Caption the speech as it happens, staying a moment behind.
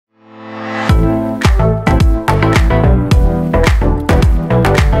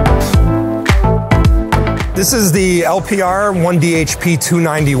This is the LPR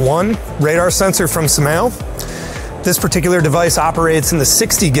 1DHP-291 radar sensor from Symeo. This particular device operates in the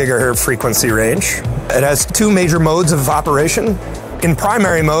 60 gigahertz frequency range. It has two major modes of operation. In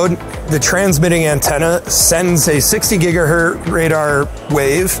primary mode, the transmitting antenna sends a 60 gigahertz radar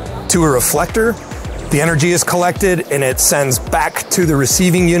wave to a reflector. The energy is collected and it sends back to the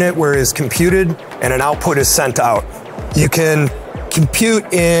receiving unit where it is computed and an output is sent out. You can compute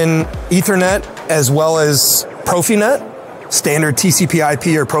in Ethernet as well as Profinet, standard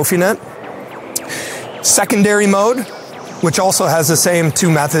TCP/IP or Profinet. Secondary mode, which also has the same two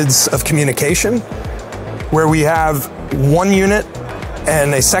methods of communication, where we have one unit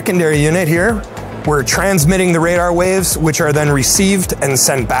and a secondary unit here. We're transmitting the radar waves, which are then received and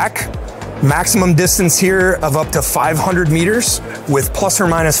sent back. Maximum distance here of up to 500 meters with plus or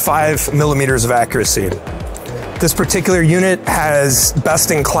minus 5 millimeters of accuracy. This particular unit has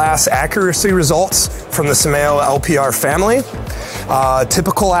best-in-class accuracy results from the Symeo LPR family.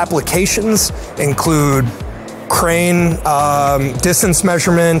 Typical applications include crane, distance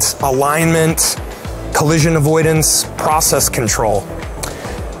measurement, alignment, collision avoidance, process control.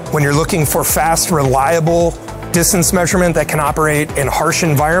 When you're looking for fast, reliable distance measurement that can operate in harsh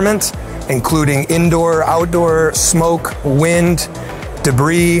environment, including indoor, outdoor, smoke, wind,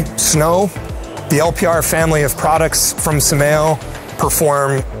 debris, snow, the LPR family of products from Symeo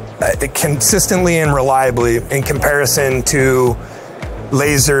perform consistently and reliably in comparison to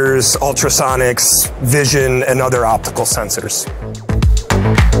lasers, ultrasonics, vision, and other optical sensors.